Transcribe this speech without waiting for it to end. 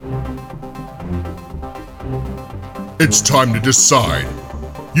it's time to decide.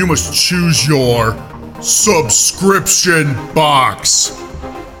 You must choose your subscription box.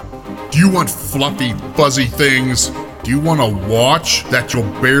 Do you want fluffy, fuzzy things? Do you want a watch that you'll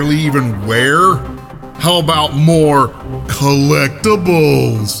barely even wear? How about more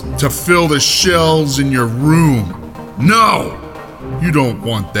collectibles to fill the shelves in your room? No! You don't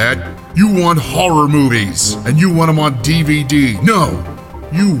want that. You want horror movies, and you want them on DVD. No!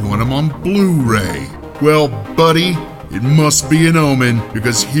 You want them on Blu-ray. Well, buddy, it must be an omen,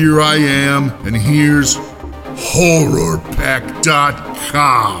 because here I am, and here's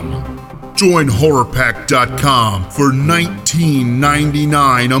HorrorPack.com. Join HorrorPack.com for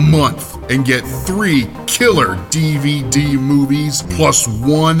 $19.99 a month and get 3 killer DVD movies plus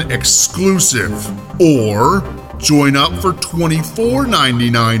 1 exclusive. Or join up for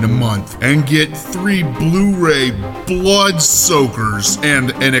 $24.99 a month and get 3 Blu-ray blood soakers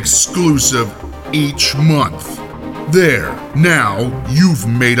and an exclusive each month. There, now you've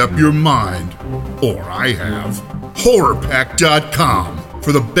made up your mind. Or I have. HorrorPack.com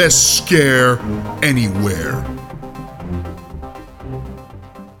for the best scare anywhere.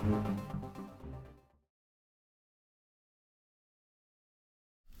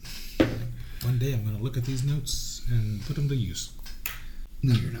 One day I'm going to look at these notes and put them to use.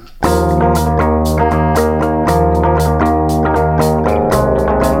 No, you're not.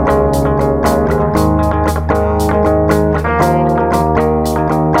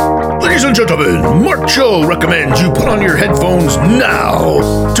 Ladies and gentlemen, Mark Cho recommends you put on your headphones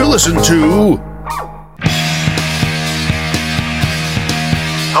now to listen to...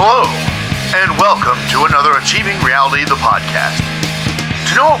 Hello, and welcome to another Achieving Reality, the podcast.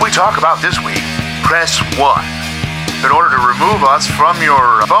 To know what we talk about this week, press 1. In order to remove us from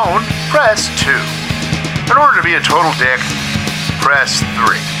your phone, press 2. In order to be a total dick, press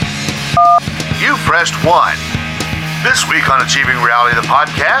 3. You pressed 1. This week on Achieving Reality, the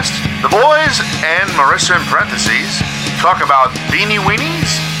podcast, the boys and Marissa in parentheses talk about beanie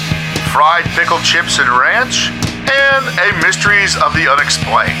weenies, fried pickled chips and ranch, and a mysteries of the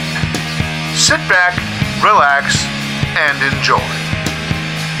unexplained. Sit back, relax, and enjoy.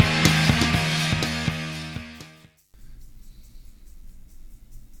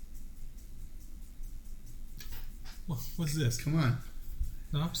 What's this? Come on.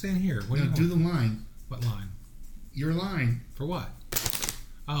 No, I'm saying here. What No, do you do want? the line. What line? Your line. For what?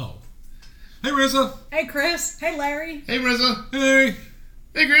 Oh. Hey, Marissa. Hey, Chris. Hey, Larry. Hey, Marissa. Hey.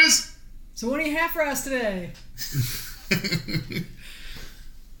 Hey, Chris. So what do you have for us today?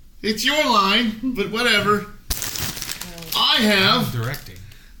 It's your line, but whatever. I have Directing.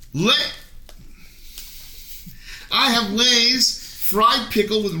 Lay's fried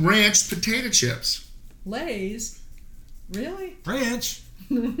pickle with ranch potato chips. Lay's? Really? Ranch.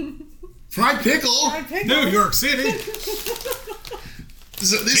 Fried pickle. Fried pickle? New York City.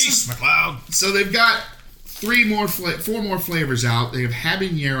 So this Peace, is McLeod. so they've got 4 more flavors out. They have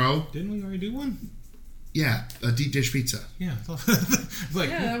habanero. Didn't we already do one? Yeah, a deep dish pizza. Yeah. It's like,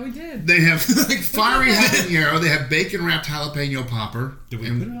 Yeah, we did. They have fiery habanero. They have bacon wrapped jalapeno popper. did we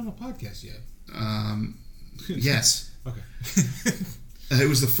put it on the podcast yet? Yes. Okay. It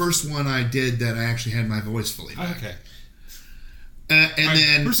was the first one I did that I actually had my voice fully back. Okay. And All right,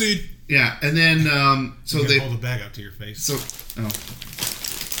 then proceed. yeah, and then so You they hold the bag up to your face. so oh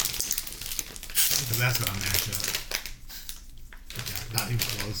Because that's what I'm mashed up. Okay, not even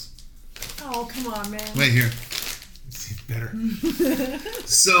close. Oh, come on, man. wait here. It's better.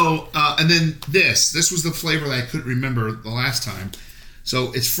 So and then this was the flavor that I couldn't remember the last time.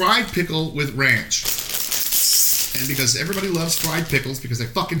 So it's fried pickle with ranch. And because everybody loves fried pickles because they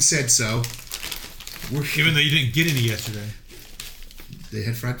fucking said so. Even though you didn't get any yesterday. They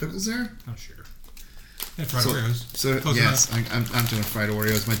had fried pickles there? Oh, sure. And fried Oreos. So Close yes, enough. I'm doing fried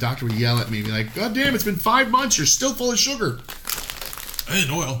Oreos. My doctor would yell at me, be like, "God damn, it's been 5 months. You're still full of sugar And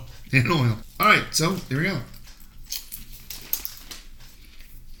oil. and oil." All right, so there we go.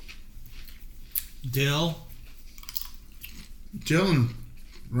 Dill. Dill and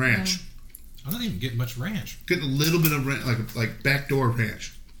ranch. I'm not even getting much ranch. Getting a little bit of like backdoor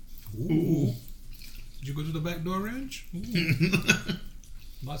ranch. Ooh. Did you go to the back door ranch? Ooh.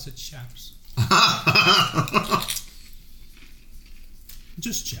 Lots of chaps.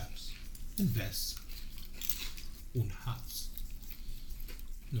 Just chaps. And vests. And hats.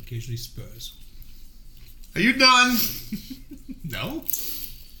 And occasionally spurs. Are you done? No?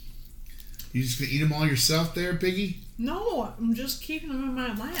 You just gonna eat them all yourself there, Piggy? No, I'm just keeping them in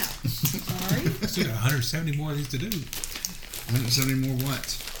my lap. Sorry. I still got 170 more of these to do. 170 more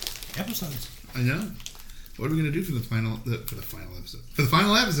what? Episodes. I know. What are we gonna do for the final episode? For the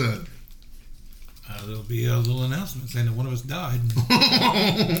final episode. there'll be a little announcement saying that one of us died.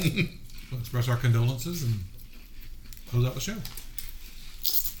 We'll express our condolences and close out the show.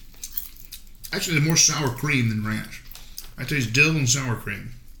 Actually, they're more sour cream than ranch. I taste dill and sour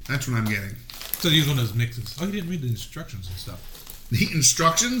cream. That's what I'm getting. So use one of those mixes. Oh, you didn't read the instructions and stuff. The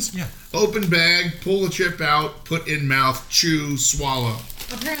instructions? Yeah. Open bag, pull the chip out, put in mouth, chew, swallow.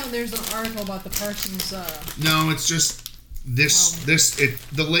 Apparently, there's an article about the person's. No, it's just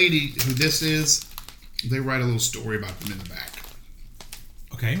the lady who this is, they write a little story about them in the back.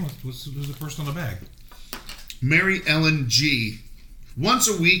 Okay, who's the person on the bag? Mary Ellen G. Once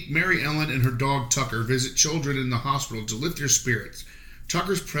a week, Mary Ellen and her dog Tucker visit children in the hospital to lift their spirits.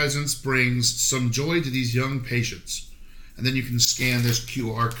 Tucker's presence brings some joy to these young patients. And then you can scan this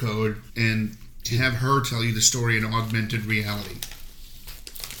QR code and have her tell you the story in augmented reality.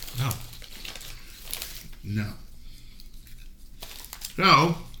 No. No.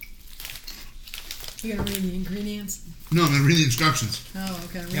 So, You gonna read the ingredients? no, I'm going to read the instructions. Oh,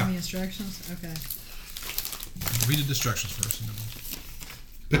 okay. Read Yeah. the instructions. Okay. Read the instructions first. And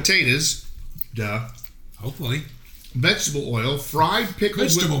then Potatoes, duh. hopefully. Vegetable oil, fried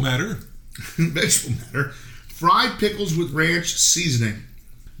pickles Vegetable matter. vegetable matter, fried pickles with ranch seasoning,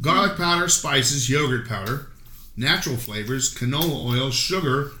 garlic powder, spices, yogurt powder, natural flavors, canola oil,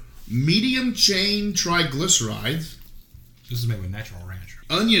 sugar, medium chain triglycerides, This is made with natural ranch.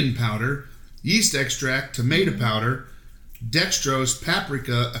 onion powder, yeast extract, tomato powder, dextrose,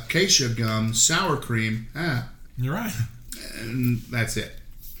 paprika, acacia gum, sour cream, You're right. and that's it.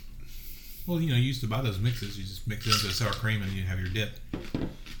 Well, you used to buy those mixes. You just mix it into sour cream and you have your dip.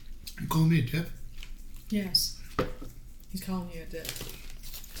 You calling me a dip? Yes. He's calling you a dip.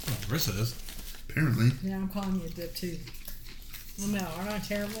 Well, Marissa is. Apparently. Yeah, I'm calling you a dip too. Well, no, aren't I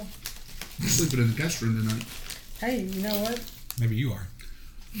terrible? I'm sleeping in the guest room tonight. Hey, you know what? Maybe you are.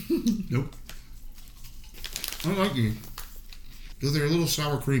 Nope. I like you. Though they're a little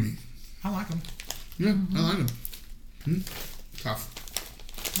sour creamy. I like them. Yeah, I like them. Tough.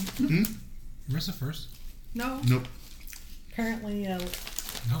 Marissa first. No. Nope. Apparently, No,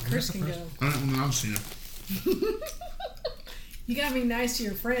 Chris Marissa can first. go. I don't know. I've seen it. You gotta be nice to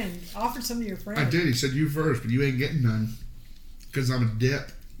your friend. Offer some to your friend. I did. He said you first, but you ain't getting none. Because I'm a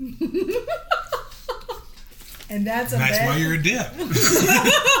dip. And that's a That's bet. why you're a dip.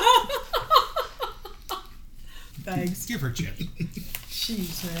 Thanks. Give her chips.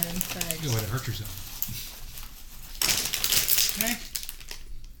 Jeez, man. Thanks. You would have hurt yourself. Okay.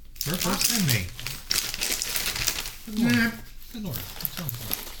 Her first, then me. Nah. Good Lord. What's wrong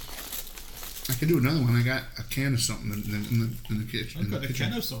with I can do another one. I got a can of something in the kitchen. you? I've got a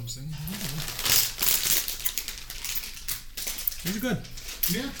can of something. These are good.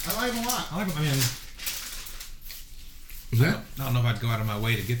 Yeah, I like them a lot. I like them. I mean, Was that? I don't know if I'd go out of my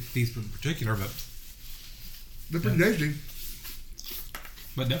way to get these in particular, but They're pretty tasty.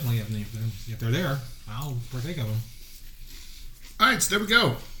 definitely if they're there, I'll partake of them. All right, so there we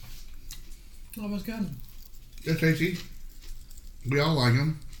go. Almost good. They're tasty. We all like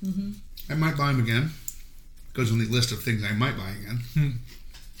them. Mm-hmm. I might buy them again. Goes on the list of things I might buy again.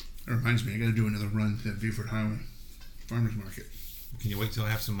 That reminds me, I got to do another run to Beaufort Highway Farmers Market. Can you wait till I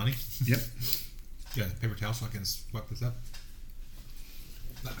have some money? Yep. Yeah, paper towel so I can wipe this up.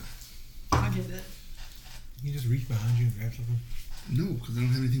 I get it. You can just reach behind you and grab something. No, because I don't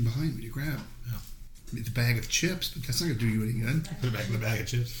have anything behind me to grab. Oh. It's a bag of chips, but that's not going to do you any good. Put it back in the bag of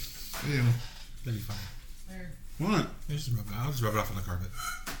chips. Ew. That'd be fine. There. What? Just rub it. I'll just rub it off on the carpet.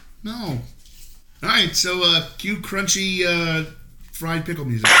 No. All right, so cue crunchy fried pickle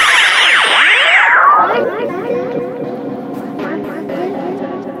music.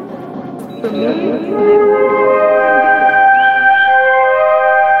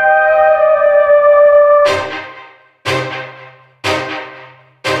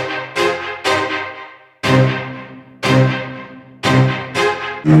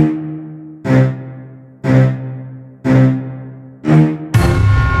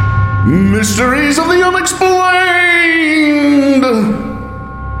 Mysteries of the Unexplained!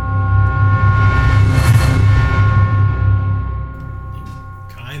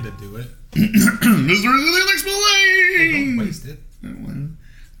 Kinda do it. Mysteries of the Don't Unexplained! waste it.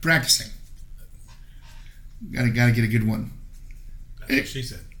 Practicing. Gotta get a good one. That's what she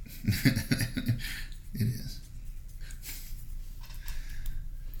said. It is.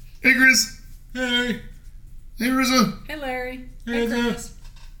 Hey, Chris. Hey. Hey, Rizzo. Hey, Larry. Hey, Hey, Chris.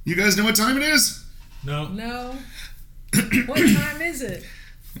 You guys know what time it is? No. No. What time is it?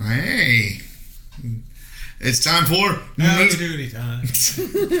 Hey. It's time for Howdy doody time.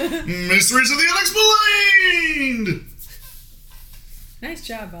 Mysteries of the Unexplained! Nice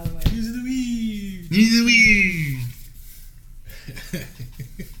job, by the way. He's the weed. He's a weed.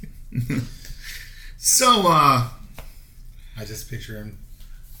 So, I just picture him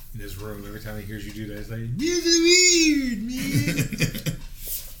in his room every time he hears you do that. He's like, "He's the weird, man.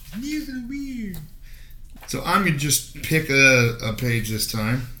 He's the weird." So I'm going to just pick a page this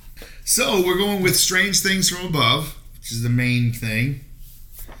time. So we're going with Strange Things from Above, which is the main thing.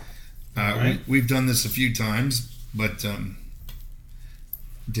 Right. We've done this a few times, but damn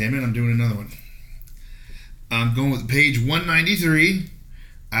it, I'm doing another one. I'm going with page 193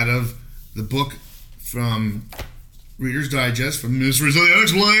 out of the book from Reader's Digest from Mysteries of the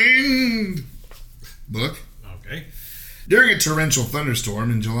Unexplained book. Okay. During a torrential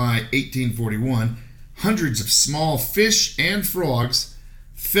thunderstorm in July 1841, hundreds of small fish and frogs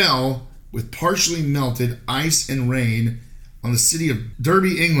fell with partially melted ice and rain on the city of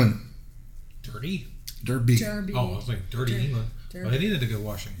Derby, England. Dirty? Derby. Derby. Oh, I was like, dirty England. Derby. Well, they needed to go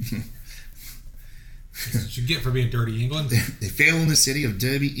washing. That's what you get for being dirty England. They fell in the city of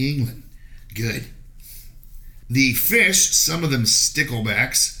Derby, England. Good. The fish, some of them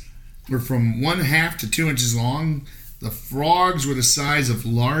sticklebacks, were from 1/2 to 2 inches long. The frogs were the size of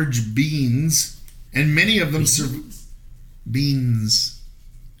large beans, and many of them beans.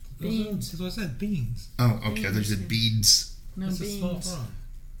 Beans. That's what I said, beans. Oh, okay. There's the beads. No That's a small beans.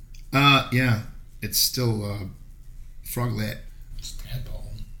 frog. Yeah. It's still froglet. It's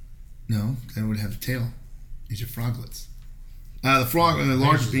tadpole. No, then it would have a tail. These are froglets. The frog and the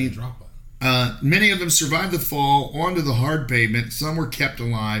large Maybe bean. it's a droplet. Many of them survived the fall onto the hard pavement. Some were kept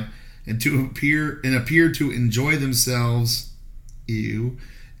alive and appeared to enjoy themselves. In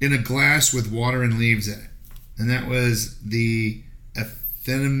a glass with water and leaves in it. And that was the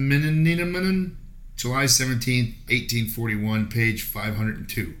Athenimenon, July 17th, 1841, page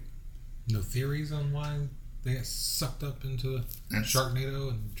 502. No theories on why they got sucked up into a That's- Sharknado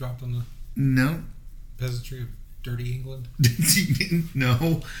and dropped on the No. peasantry of dirty England?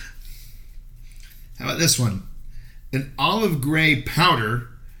 No. How about this one? An olive gray powder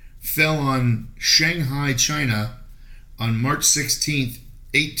fell on Shanghai, China on March 16th,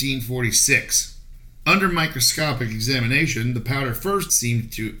 1846. Under microscopic examination, the powder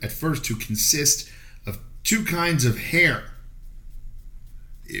seemed to consist of 2 kinds of hair.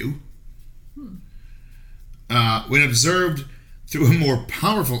 Ew. When observed through a more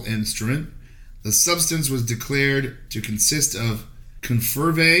powerful instrument, the substance was declared to consist of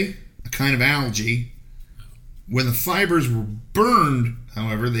confervae, a kind of algae. When the fibers were burned,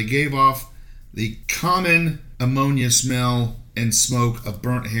 however, they gave off the common ammonia smell and smoke of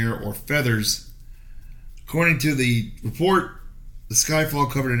burnt hair or feathers. According to the report, the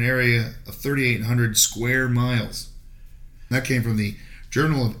skyfall covered an area of 3,800 square miles. That came from the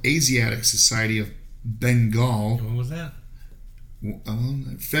Journal of Asiatic Society of Bengal, When was that?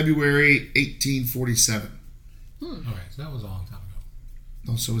 February 1847. Okay, so that was a long time ago.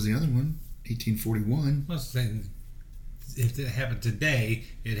 Oh, so was the other one, 1841. I was saying, if it happened today,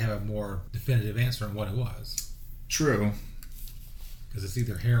 it'd have a more definitive answer on what it was. True. Because it's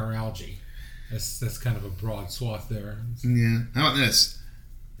either hair or algae. That's kind of a broad swath there. Yeah. How about this?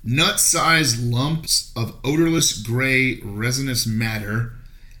 Nut-sized lumps of odorless gray resinous matter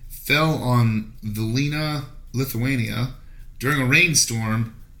fell on Vilna, Lithuania during a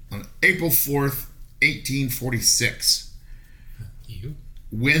rainstorm on April 4th, 1846. You?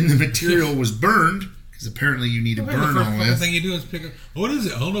 When the material was burned, because apparently you need to The burn first all fucking this. thing you do is pick up, what is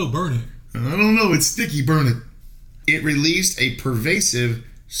it? Oh no, burn it. I don't know, it's sticky, burn it. It released a pervasive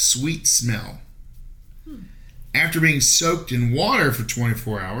sweet smell. After being soaked in water for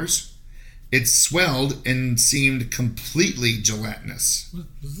 24 hours, it swelled and seemed completely gelatinous.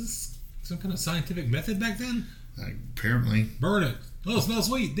 Was this some kind of scientific method back then? Apparently. Burn it. Oh, it smells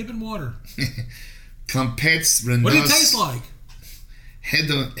sweet. Dip in water. Compets What did it taste like?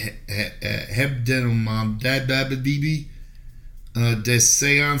 Hebdomadabibi des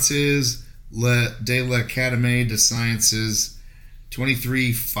Sciences de l'Académie des Sciences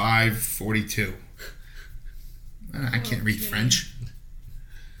 23/5/42. I can't read French.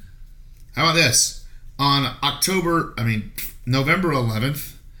 How about this? On November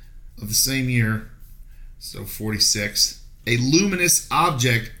 11th of the same year, so 46, a luminous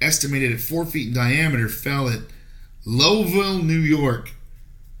object estimated at 4 feet in diameter fell at Lowville, New York,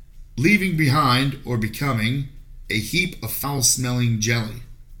 leaving behind or becoming a heap of foul-smelling jelly.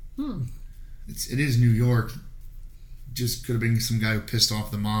 It is New York. Just could have been some guy who pissed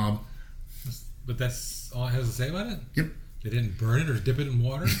off the mob. But that's all it has to say about it? Yep. They didn't burn it or dip it in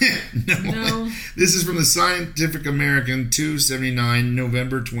water? No. This is from the Scientific American, 279,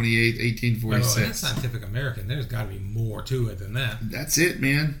 November 28, Well, 1846. that's Scientific American. There's got to be more to it than that. That's it,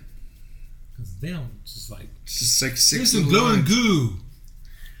 man. Because they don't just like, It's just like here's 6 some little glowing lines. goo.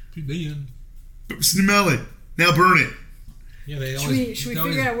 3 billion. Smell it. Now burn it. Yeah, they Should always, we they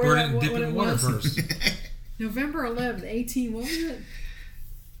always figure out burn where it and what dip it it in water was? first. November 11th, 18. What was it?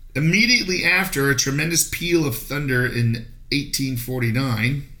 Immediately after a tremendous peal of thunder in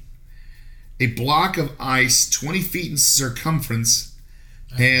 1849, a block of ice 20 feet in circumference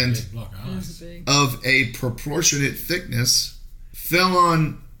That's a and big block of It ice. was big. of a proportionate thickness fell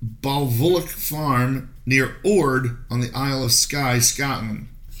on Balvulloch Farm near Ord on the Isle of Skye, Scotland.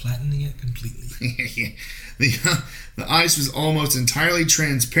 Flattening it completely. The ice was almost entirely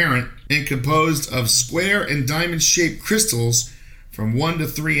transparent and composed of square and diamond-shaped crystals from 1 to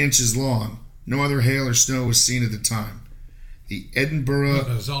 3 inches long. No other hail or snow was seen at the time. The Edinburgh, Look,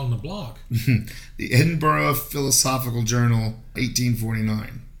 it's all in the block. the Edinburgh Philosophical Journal,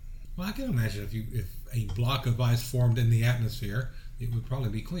 1849. Well, I can imagine if a block of ice formed in the atmosphere, it would probably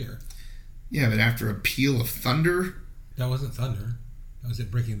be clear. Yeah, but after a peal of thunder, That wasn't thunder. That was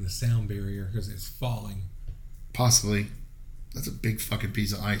it breaking the sound barrier because it's falling. possibly. That's a big fucking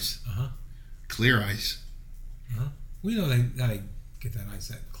piece of ice. Uh-huh. Clear ice. We know how they get that ice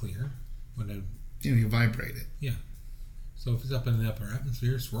that clear. When they, You vibrate it. so if it's up in the upper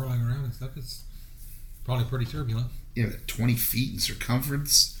atmosphere, swirling around and stuff, it's probably pretty turbulent. Yeah, but 20 feet in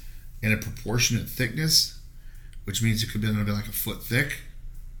circumference and a proportionate thickness, which means it could be like a foot thick.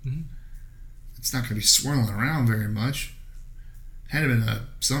 Mhm. It's not going to be swirling around very much. Had it been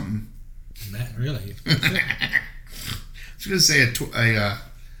something. That really. I was going to say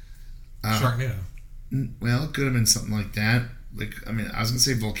Sharknado. well, it could have been something like that. I was going to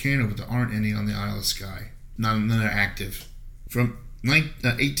say volcano, but there aren't any on the Isle of Skye. None are active. From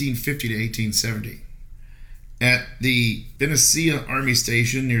 1850 to 1870. At the Benicia Army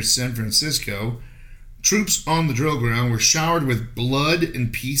Station near San Francisco, troops on the drill ground were showered with blood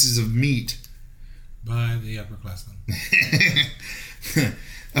and pieces of meat. By the upperclassmen.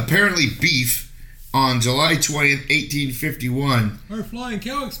 Apparently beef, on July 20th, 1851. Our flying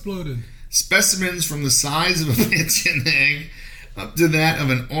cow exploded. Specimens from the size of a pigeon egg up to that of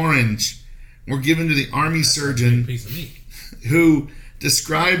an orange were given to the army surgeon, Piece of meat. who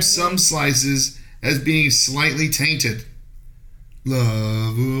described some slices as being slightly tainted.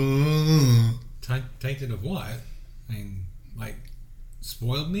 Love. Tainted of what? I mean, like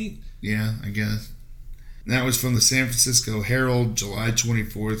spoiled meat? Yeah, I guess. That was from the San Francisco Herald, July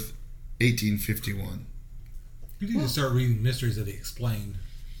 24th, 1851. You need to start reading Mysteries of the Explained.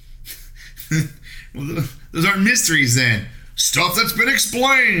 Well, those aren't mysteries then. Stuff that's been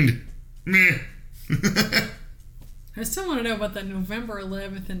explained. Meh. I still want to know about that November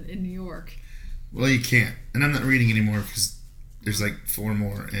 11th in New York. Well, you can't. And I'm not reading anymore because there's like 4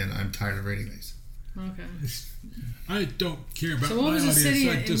 more and I'm tired of reading these. Okay. I don't care about So what my was the audience. city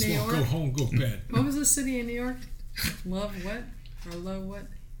I in just New want to go York? home, go bed. What was the city in New York? Love what? Or Low what?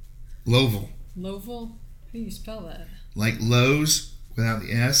 Lowville. Lowville? How do you spell that? Like Lowe's without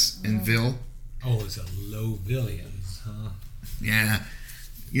the S and Ville. Oh, it's a Lowvillians, huh? Yeah.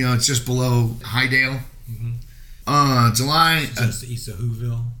 You know, it's just below Highdale. Mhm. July. Just east of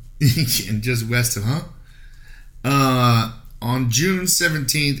Whoville. And just west of, on June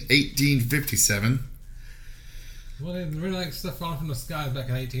 17th, 1857. Well, they didn't really like stuff falling from the sky back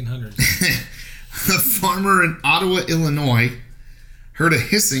in the 1800s. A farmer in Ottawa, Illinois, heard a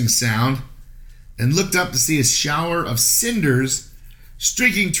hissing sound and looked up to see a shower of cinders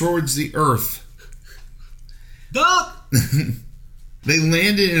streaking towards the earth. Duck! They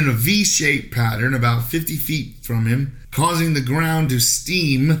landed in a V-shaped pattern about 50 feet from him, causing the ground to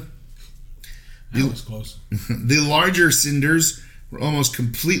steam. That was close. The larger cinders were almost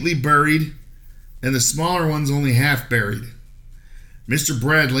completely buried, and the smaller ones only half buried. Mr.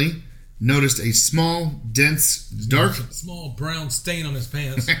 Bradley noticed a small, dense, dark Small brown stain on his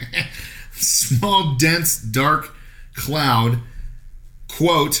pants. dark cloud,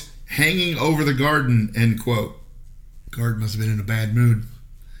 quote, hanging over the garden, end quote. Guard must have been in a bad mood.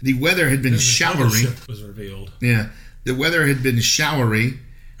 The weather had been Then the showery. mothership was revealed. Yeah, the weather had been showery,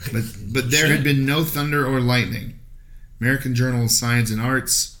 but there had been no thunder or lightning. American Journal of Science and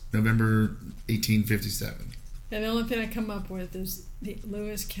Arts, November 1857. And the only thing I come up with is the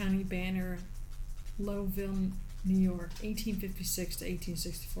Lewis County Banner, Lowville, New York, 1856 to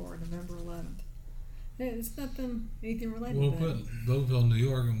 1864, November 11th. Yeah, it's nothing, anything related We'll to put that. Lowville, New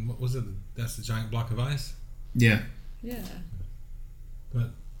York, and what was it? That's the giant block of ice? Yeah. Yeah. But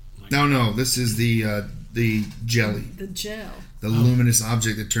No, this is the the jelly, The gel. the luminous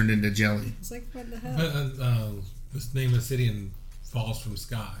object that turned into jelly. It's like, what the hell? But, this name of the city and falls from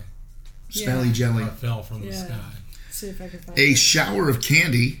sky. Smelly Yeah. jelly. Or it fell from the Yeah. sky. Let's see if I can find A it. shower of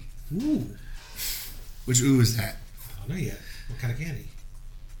candy. Ooh. Which ooh is that? I don't know yet. What kind of candy?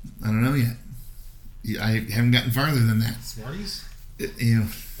 I don't know yet. I haven't gotten farther than that. Smarties? Ew.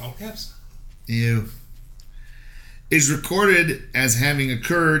 Bottle caps? Ew. Is recorded as having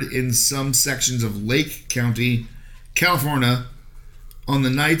occurred in some sections of Lake County, California, on the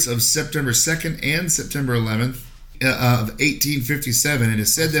nights of September 2nd and September 11th of 1857. It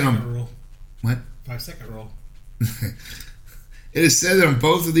is said that on Rule. what? 5-second rule. It is said that on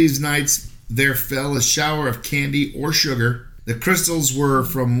both of these nights there fell a shower of candy or sugar. The crystals were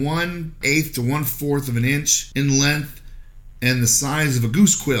from 1/8 to 1/4 of an inch in length and the size of a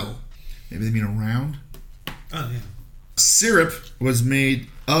goose quill. Maybe they mean a round. Oh, yeah. Syrup was made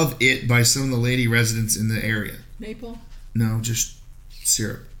of it by some of the lady residents in the area. Maple? No, just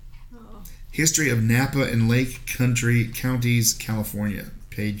syrup. Oh. History of Napa and Lake Country Counties, California,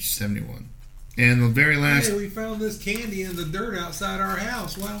 page 71. And the very last... Hey, we found this candy in the dirt outside our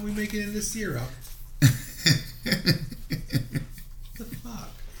house. Why don't we make it into syrup? What the fuck?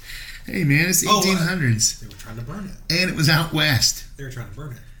 Hey man, it's the Oh, 1800s. They were trying to burn it. And it was out west. They were trying to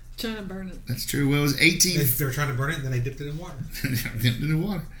burn it. Trying to burn it. That's true. Well, it was 18... They were trying to burn it, and then they dipped it in water. in the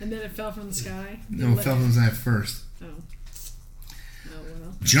water. And then it fell from the sky? No, it fell from the side first. Oh. Oh,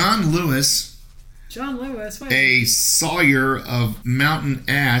 well. John Lewis, John Lewis. Wait. a sawyer of Mountain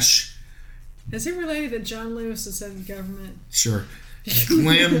Ash, Is he related to John Lewis that said government? sure,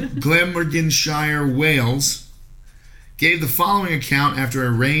 Glamorganshire, Wales, gave the following account after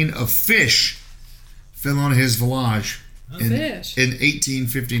a rain of fish fell on his village Fish? in We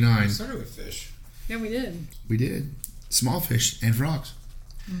 1859. started with fish. Yeah, we did. We did. Small fish and frogs.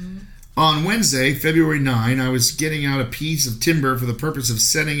 On Wednesday, February 9, I was getting out a piece of timber for the purpose of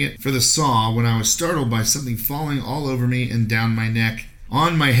setting it for the saw when I was startled by something falling all over me and down my neck,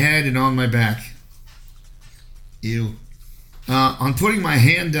 on my head and on my back. Ew. On putting my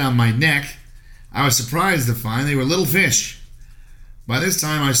hand down my neck, I was surprised to find they were little fish. By this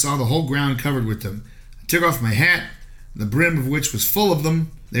time, I saw the whole ground covered with them. I took off my hat, the brim of which was full of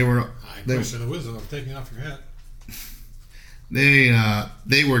them. They were I They- question the wisdom of taking off your hat.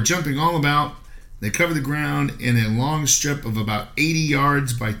 They were jumping all about. They covered the ground in a long strip of about 80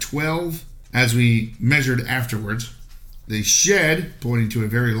 yards by 12 as we measured afterwards. The shed, pointing to a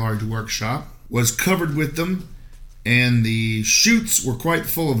very large workshop, was covered with them, and the chutes were quite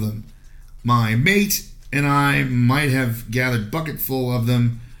full of them. My mate and I might have gathered bucketful of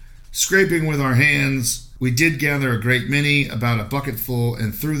them. Scraping with our hands, we did gather a great many, about a bucketful,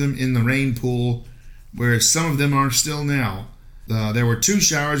 and threw them in the rain pool, where some of them are still now. There were 2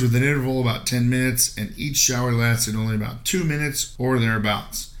 showers with an interval about 10 minutes, and each shower lasted only about 2 minutes or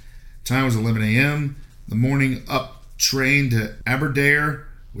thereabouts. Time was 11 a.m. The morning up train to Aberdare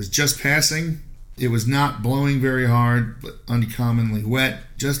was just passing. It was not blowing very hard, but uncommonly wet,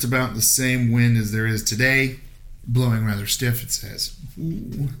 just about the same wind as there is today. Blowing rather stiff, it says.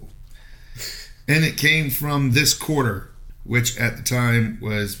 Ooh. And it came from this quarter, which at the time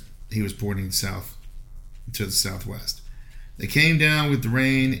he was pointing south to the southwest. They came down with the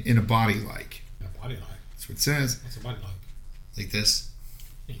rain in a body like. A body like. That's what it says. What's a body like? Like this.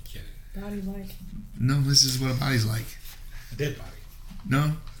 You ain't kidding. Body like. No, this is what a body's like. A dead body.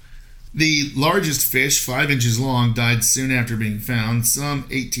 No. The largest fish, 5 inches long, died soon after being found. Some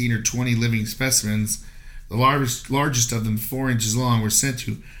 18 or 20 living specimens, the largest of them 4 inches long, were sent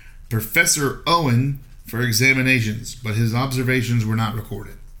to Professor Owen for examinations, but his observations were not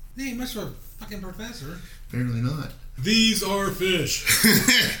recorded. He ain't much of a fucking professor. Apparently not. These are fish.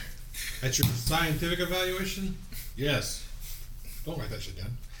 That's your scientific evaluation? Yes. Don't write that shit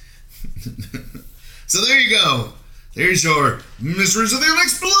down. So there you go. There's your Mysteries of the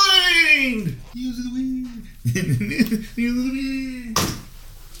Unexplained. News of the week. News of the week.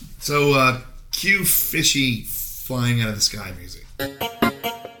 So, cue fishy flying out of the sky music.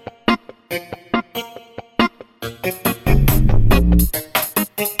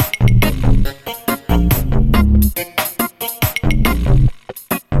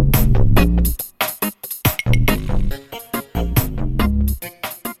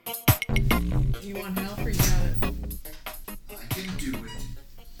 You want help or you got it? I can do it.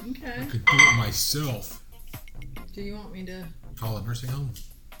 Okay. I could do it myself. Do you want me to Call a nursing home.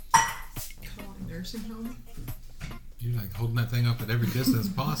 call a nursing home? You're like holding that thing up at every distance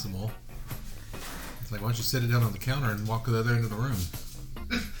possible. It's like, why don't you sit it down on the counter and walk to the other end of the room?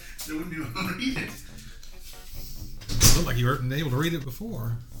 They wouldn't be able to read it. It looked like you weren't able to read it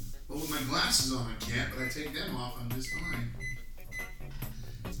before. Well, with my glasses on, I can't, but I take them off, I'm just fine.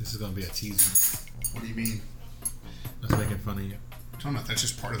 This is going to be a teaser. What do you mean? I was making fun of you. I'm talking about that's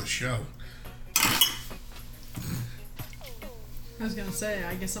just part of the show. I was gonna say,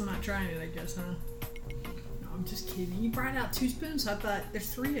 I guess I'm not trying it, I guess, huh? No, I'm just kidding. You brought out 2 spoons. I thought there's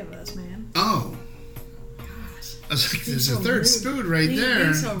 3 of us, man. Oh. Gosh. I was like, Being there's so a third rude. spoon right Being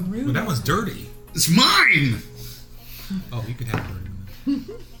there. so rude. But that was dirty. It's mine! Oh, you could have dirty one.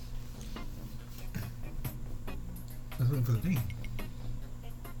 I was waiting for the ding.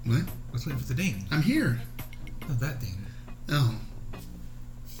 What? I was waiting for the ding. I'm here. Not that ding. Oh.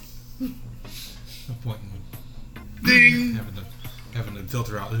 No point in Ding! having to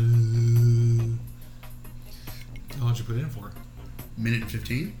filter out. How long did you put it in for? Minute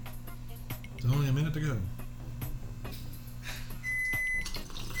 15? It's only a minute to go.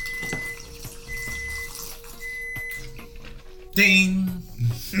 Ding!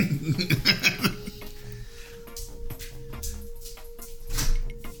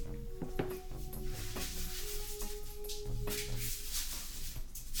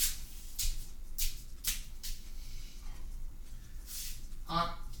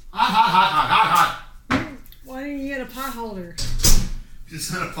 Hot. Why didn't you get a pot holder?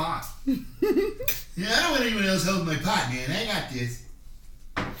 It's not a pot. Yeah, I don't want anyone else holding my pot, man. I got this.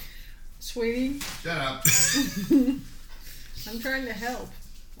 Sweetie, Shut up. I'm trying to help.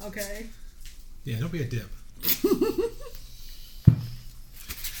 Okay. Yeah, don't be a dip.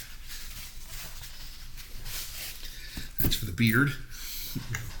 That's for the beard.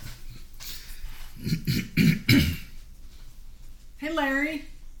 Hey, Larry.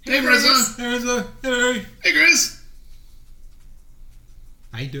 Hey, Chris. Marissa. There's a hey. Hey, Chris.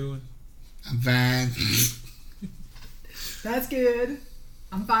 How you doing? I'm fine. That's good.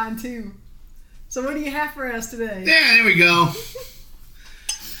 I'm fine, too. So what do you have for us today? Yeah, there we go.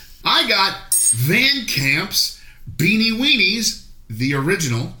 I got Van Camp's Beanie Weenies, the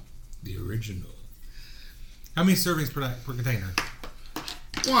original. The original. How many servings per container?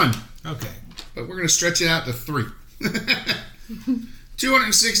 1. Okay. But we're going to stretch it out to 3.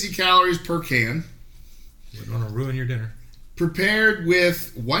 260 calories per can. We don't want to ruin your dinner. Prepared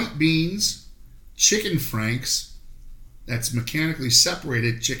with white beans, chicken franks, that's mechanically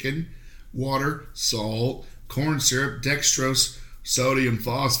separated chicken, water, salt, corn syrup, dextrose, sodium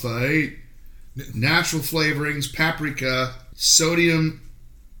phosphate, natural flavorings, paprika, sodium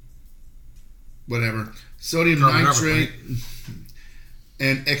Carbon nitrate,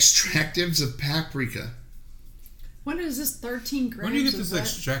 and extractives of paprika. What is this, 13 grams Where do you get of this what?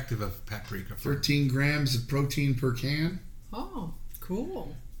 extractive of paprika from? 13 grams of protein per can. Oh,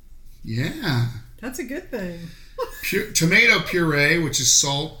 cool. Yeah. That's a good thing. Tomato puree, which is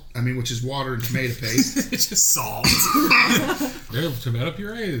water and tomato paste. It's just salt. Their tomato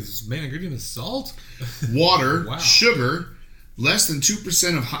puree is main ingredient is salt. Water, Wow. sugar, less than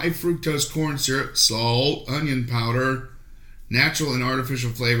 2% of high fructose corn syrup, salt, onion powder, natural and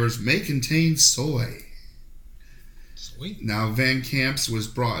artificial flavors, may contain soy. Sweet. Now, Van Camp's was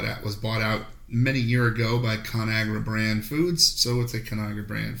bought out many years ago by Conagra Brand Foods, so it's a Conagra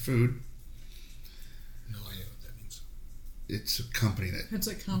Brand food. No idea what that means. It's a company that It's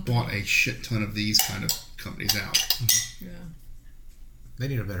a company. bought a shit ton of these kind of companies out. Yeah. They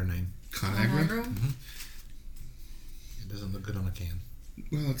need a better name. Conagra? Conagra? It doesn't look good on a can.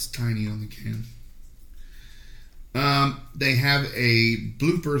 Well, it's tiny on the can. They have a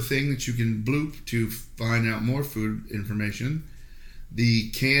blooper thing that you can bloop to find out more food information. The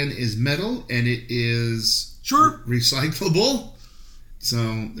can is metal and it is Sure. recyclable.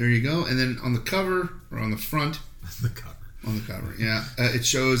 So there you go. And then on the cover, or on the front, The cover. on the cover, yeah, it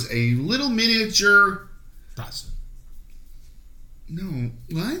shows a little miniature. Dawson. No,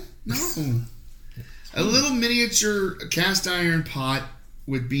 what? No. A little miniature cast iron pot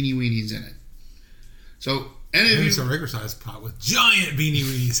with Beanie Weenies in it. So, any of Maybe you, some regular sized pot with giant beanie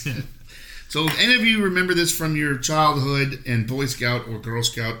weenies in it. so if any of you remember this from your childhood and Boy Scout or Girl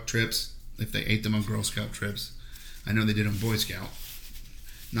Scout trips, if they ate them on Girl Scout trips, I know they did on Boy Scout.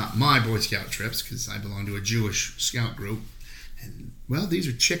 Not my Boy Scout trips, because I belong to a Jewish scout group. And, well, these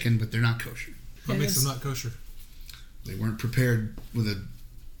are chicken, but they're not kosher. What It makes is- them not kosher? They weren't prepared with a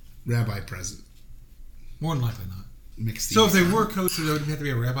rabbi present. More than likely not. Mix So if these they up. were kosher, there would have to be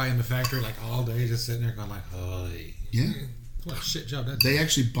a rabbi in the factory like all day, just sitting there going like, "Oh, Yeah. what a shit job that." They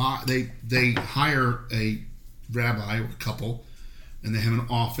actually they hire a rabbi or a couple, and they have an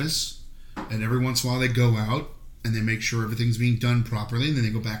office, and every once in a while they go out and they make sure everything's being done properly, and then they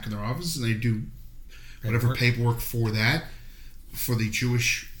go back to their office and they do whatever paperwork for that for the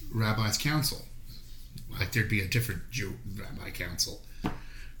Jewish Rabbis Council. Like there'd be a different Jew Rabbi Council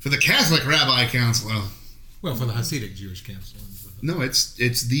For the Catholic Rabbi Council. Well, for the Hasidic Jewish Council. No, it's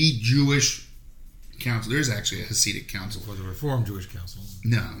the Jewish council. There's actually a Hasidic council. For the Reformed Jewish Council.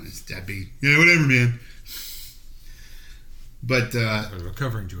 No, that'd be whatever, man. But For the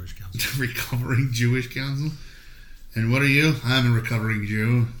Recovering Jewish Council. the Recovering Jewish Council. And what are you? I'm a recovering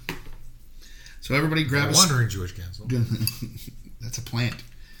Jew. So everybody grab The Wandering Jewish Council. That's a plant.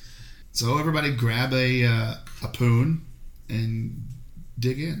 So everybody grab a poon and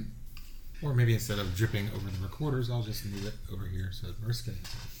dig in. Or maybe instead of dripping over the recorders, I'll just move it over here so that Marissa can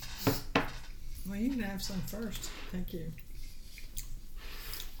have it. Well, you can have some first. Thank you.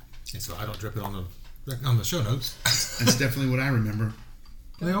 And so I don't drip it on the show notes. That's definitely what I remember.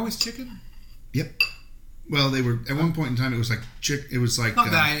 Are they always chicken? Yep. Well, they were at one point in time. It was like It was like Not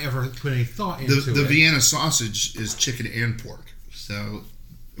that I ever put any thought into the it. Vienna sausage is chicken and pork. So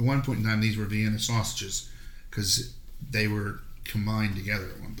at one point in time, these were Vienna sausages because they were combined together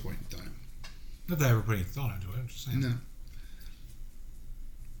at one point in time. Not that I ever put any thought into it. I'm just saying. No.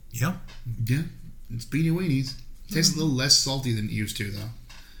 Yeah. Yeah, it's beanie weenies. It tastes a little less salty than it used to, though.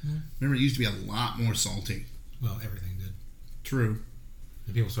 Remember, it used to be a lot more salty. Well, everything did. True.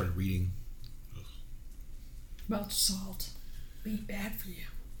 And people started reading. About salt. Be bad for you.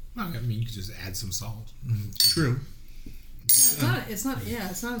 Well, I mean, you could just add some salt. True. It's not as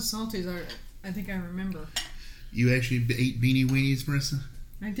salty as I think I remember. You actually ate beanie weenies, Marissa?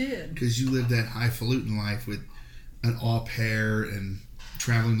 I did. Because you lived that highfalutin life with an au pair and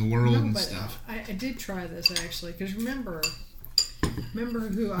traveling the world and but stuff. I did try this actually, because remember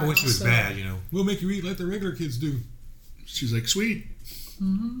who I Well, when she was also- bad, we'll make you eat like the regular kids do. She's like, sweet.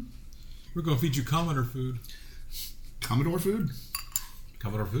 We're going to feed you Commodore food. Commodore food?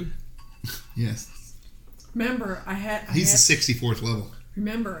 Commodore food? Yes. Remember, He's the 64th level.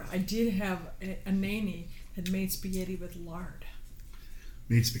 Remember, I did have a nanny that made spaghetti with lard.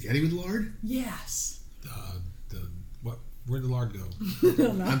 Made spaghetti with lard? Yes. Where'd the lard go?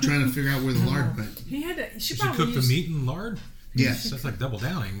 I'm trying to figure out where the lard went. He had to. She Did she probably cook the meat in lard? Yes. That's like double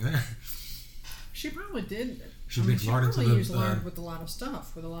downing there. She probably did. She mixed lard into probably the. used lard with a lot of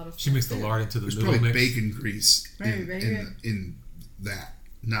stuff, with a lot of. She mixed the stuff lard into the There's noodle probably mix. bacon grease Maybe. in that,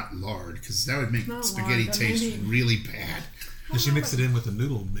 not lard, because that would make Not spaghetti lard, but taste maybe- really bad. And she mixed it in with the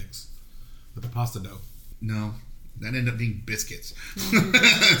noodle mix, with the pasta dough. No, that ended up being biscuits.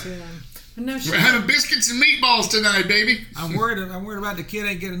 But no, We're having biscuits and meatballs tonight, baby. I'm worried about the kid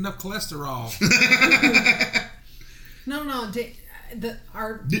ain't getting enough cholesterol. No.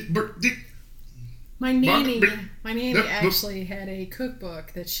 My Yep, nanny yep. actually had a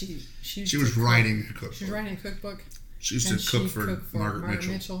cookbook that she was writing a cookbook. She was writing a cookbook. She used and to cook she for cooked Margaret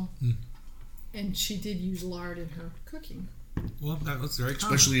Mitchell. And she did use lard in her cooking. Well, that looks very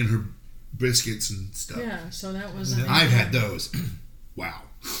common. Especially in her biscuits and stuff. Yeah, so that was. I've had those. Wow.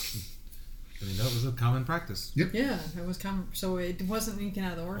 I mean, that was a common practice. Yeah, that was kind of. So it wasn't anything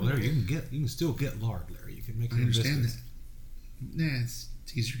out of the Well, ordinary. Larry, you can still get lard, Larry. You can make I your own understand biscuits. that. Nah, it's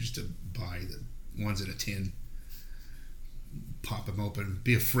easier just to buy the ones in a tin. Pop them open.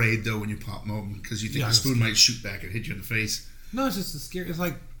 Be afraid, though, when you pop them open, because you think Yeah, the I'm spoon scared. might shoot back and hit you in the face. No, it's just scary. It's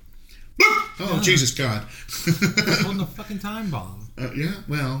like Oh, Jesus God. holding a fucking time bomb. Yeah,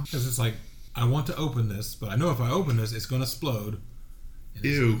 well, Because it's like, I want to open this, but I know if I open this, it's going to explode. And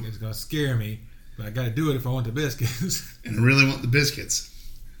Ew. It's going to scare me, but I got to do it if I want the biscuits. and I really want the biscuits.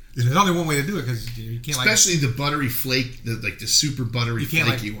 There's only one way to do it because you can't Especially the buttery flake, the super buttery you can't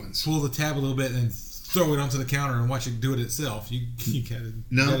flaky like ones. pull the tab a little bit and throw it onto the counter and watch it do it itself. You gotta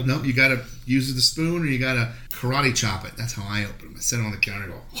No, gotta, you gotta use the spoon or you gotta karate chop it. That's how I open them. I set it on the counter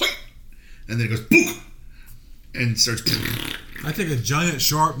and go, Hoi! And then it goes, book! And starts, I take a giant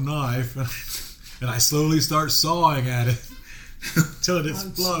sharp knife and I slowly start sawing at it until it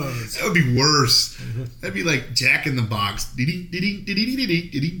explodes. that would be worse. That'd be like Jack in the Box.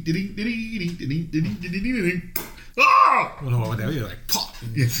 Ah! Well, no, that would be like pop.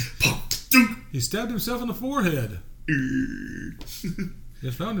 Yeah. Pop! Dunk! He stabbed himself in the forehead.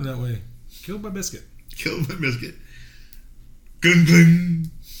 Just found him that way. Killed by biscuit. Kill my biscuit. Gun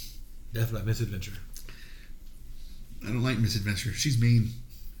gun. Death by misadventure. I don't like Misadventure. She's mean.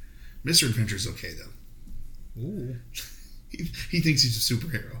 Mr. Adventure's okay, though. Ooh. He thinks he's a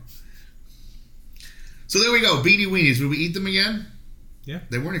superhero. So there we go. Beanie Weenies. Would we eat them again? Yeah.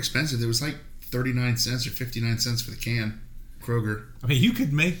 They weren't expensive. There was like 39 cents or 59 cents for the can. Kroger. I mean, you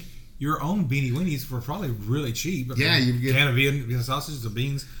could make your own beanie weenies for probably really cheap. I Yeah, mean, you get- can of Vienna sausages, the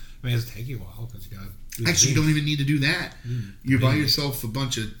beans. I mean, it's take you a while because you got to. Actually, you don't even need to do that. You buy Beans. yourself a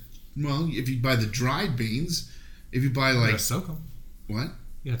bunch of, well, if you buy the dried beans, if you buy You like, gotta soak them. what?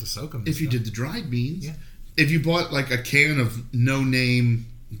 You have to soak them. If you did the dried beans, Yeah. if you bought like a can of no-name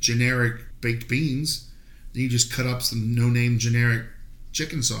generic baked beans. Then you just cut up some no-name generic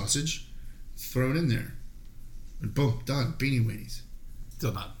chicken sausage, throw it in there, and boom, done. Beanie Weenies.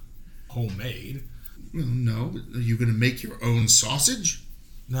 Still not homemade. Well, no. Are you going to make your own sausage?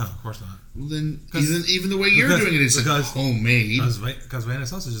 No, of course not. Well, then even the way you're doing it is homemade. Because Vienna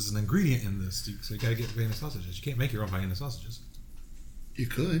sausage is an ingredient in this, so you gotta get Vienna sausages. You can't make your own Vienna sausages. You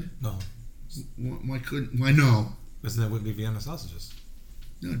could. No. Why couldn't? Why no? Because then it wouldn't be Vienna sausages.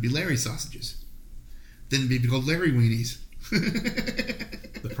 No, it'd be Larry sausages. Then it'd be called Larry Weenies.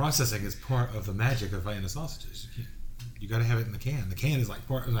 The processing is part of the magic of Vienna sausages. You gotta have it in the can. The can is like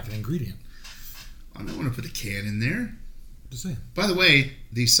an ingredient. I don't want to put a can in there. Just saying. By the way,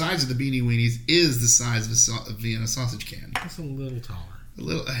 the size of the Beanie Weenies is the size of a Vienna sausage can. It's a little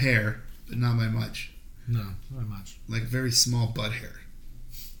taller. A hair, but not by much. No, not much. Like very small butt hair.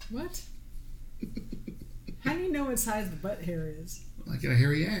 What? How do you know what size the butt hair is? Like a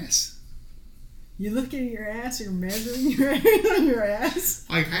hairy ass. You look at your ass, you're measuring your hair on your ass?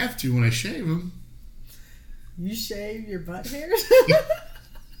 I have to when I shave them. You shave your butt hairs?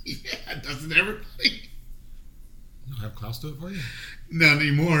 Yeah, doesn't everybody? You don't have Klaus do it for you? Not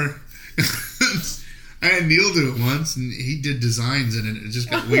anymore. I had Neil do it once, and he did designs in it. It just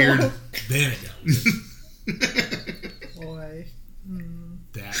got weird. Then it got weird. Boy.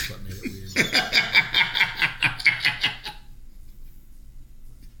 That's what made it weird.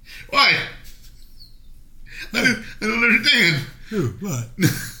 Why? I don't understand. Who? What?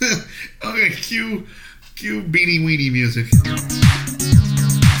 Okay, cue Beanie Weenie music.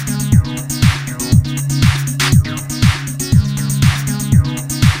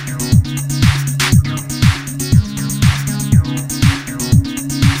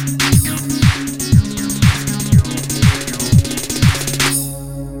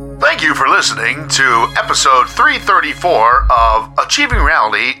 Thank you for listening to episode 334 of Achieving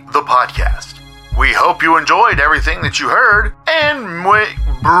Reality, the podcast. We hope you enjoyed everything that you heard, and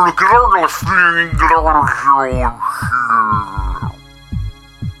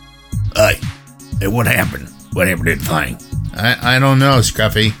Hey, what happened? What happened to the thing? I don't know,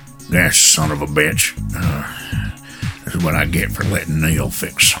 Scruffy. That son of a bitch. This is what I get for letting Neil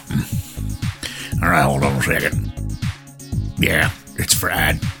fix something. Alright, hold on a second. Yeah, it's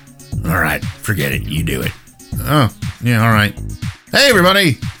fried. Alright, forget it. You do it. Oh, yeah, all right. Hey,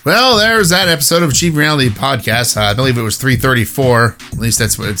 everybody. Well, there's that episode of Achieving Reality podcast. I believe it was 334. At least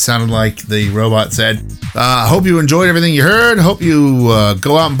that's what it sounded like the robot said. Hope you enjoyed everything you heard. Hope you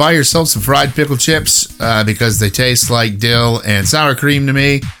go out and buy yourself some fried pickle chips because they taste like dill and sour cream to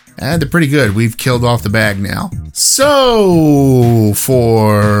me. And they're pretty good. We've killed off the bag now. So,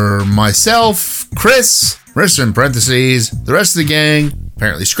 for myself, Chris, in parentheses, the rest of the gang,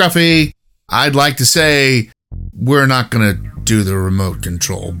 apparently Scruffy, I'd like to say we're not going to do the remote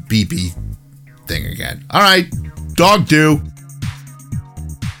control beepy thing again. All right, dog do.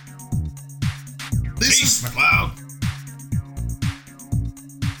 This is McLeod.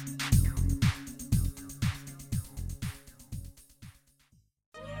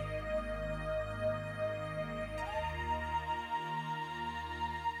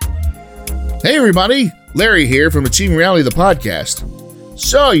 Hey everybody, Larry here from Achieving Reality, the podcast.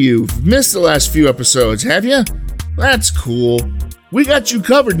 So you've missed the last few episodes, have you? That's cool. We got you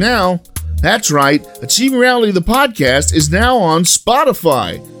covered now. That's right, Achieving Reality, the podcast is now on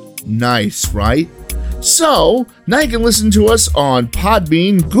Spotify. Nice, right? So, now you can listen to us on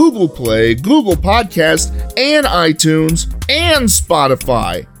Podbean, Google Play, Google Podcast, and iTunes, and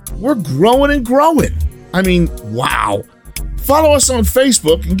Spotify. We're growing and growing. I mean, wow. Follow us on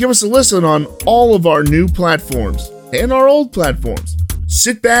Facebook and give us a listen on all of our new platforms and our old platforms.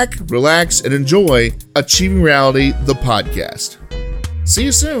 Sit back, relax, and enjoy Achieving Reality, the podcast. See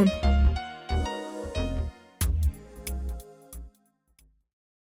you soon. There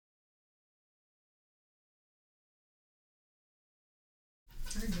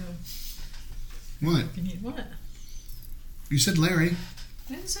you go. What? You need what? You said Larry.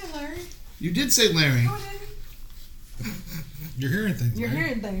 I didn't say Larry. You did say Larry. No, I didn't. You're hearing things. You're Larry.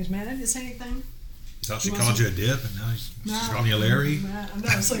 hearing things, man. I didn't say anything. You thought she called you a dip, and now she's calling you Larry. No,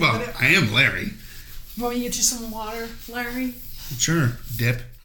 it's like, Well, I am Larry. want me to get you some water, Larry? Sure, dip.